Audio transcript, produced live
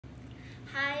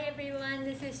everyone,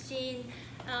 this is Jean.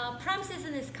 Prom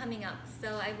season is coming up,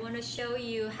 so I want to show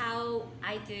you how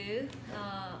I do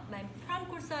my prom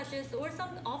corsages, or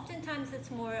oftentimes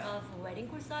it's more of wedding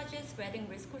corsages, wedding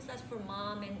wrist corsage for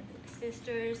mom and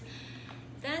sisters,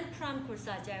 than prom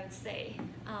corsage, I would say.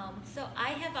 So I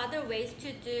have other ways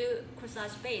to do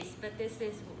corsage base, but this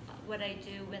is what I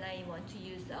do when I want to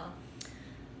use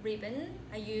ribbon.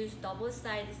 I use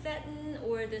double-sided satin,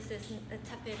 or this is a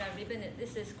taffeta ribbon.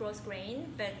 This is gross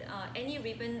grain, but any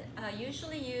ribbon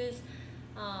usually use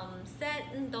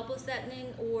satin, double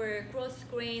satin, or gross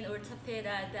grain, or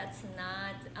taffeta that's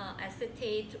not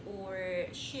acetate or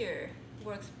sheer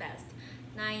works best.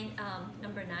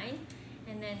 Number 9,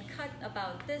 and then cut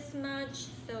about this much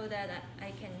so that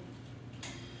I can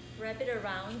wrap it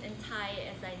around and tie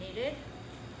as I need it,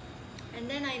 and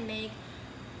then I make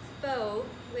bow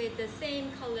with the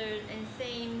same color and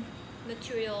same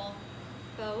material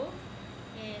bow,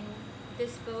 and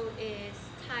this bow is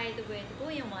tied with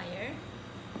bullion wire,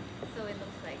 so it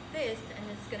looks like this, and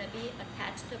it's gonna be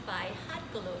attached by hot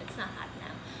glue. It's not hot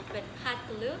now, but hot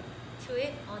glue to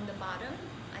it on the bottom.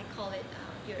 I call it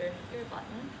your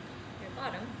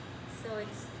bottom. So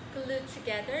it's glued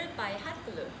together by hot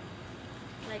glue,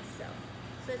 like so.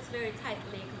 So it's very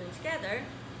tightly glued together,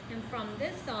 and from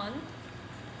this on,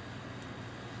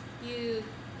 you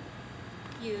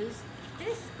use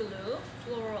this glue,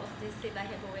 floral adhesive. I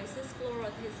have Oasis floral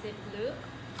adhesive glue,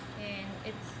 and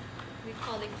we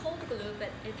call it cold glue, but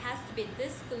it has to be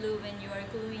this glue when you are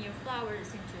gluing your flowers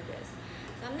into this.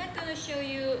 So I'm not going to show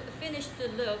you finish the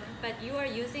look, but you are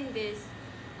using these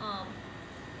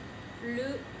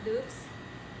loops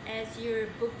as your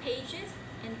book pages,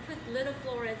 and put little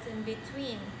florets in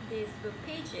between these book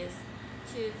pages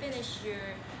to finish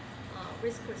your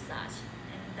wrist corsage.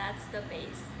 That's the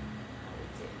base we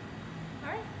do.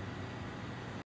 All right.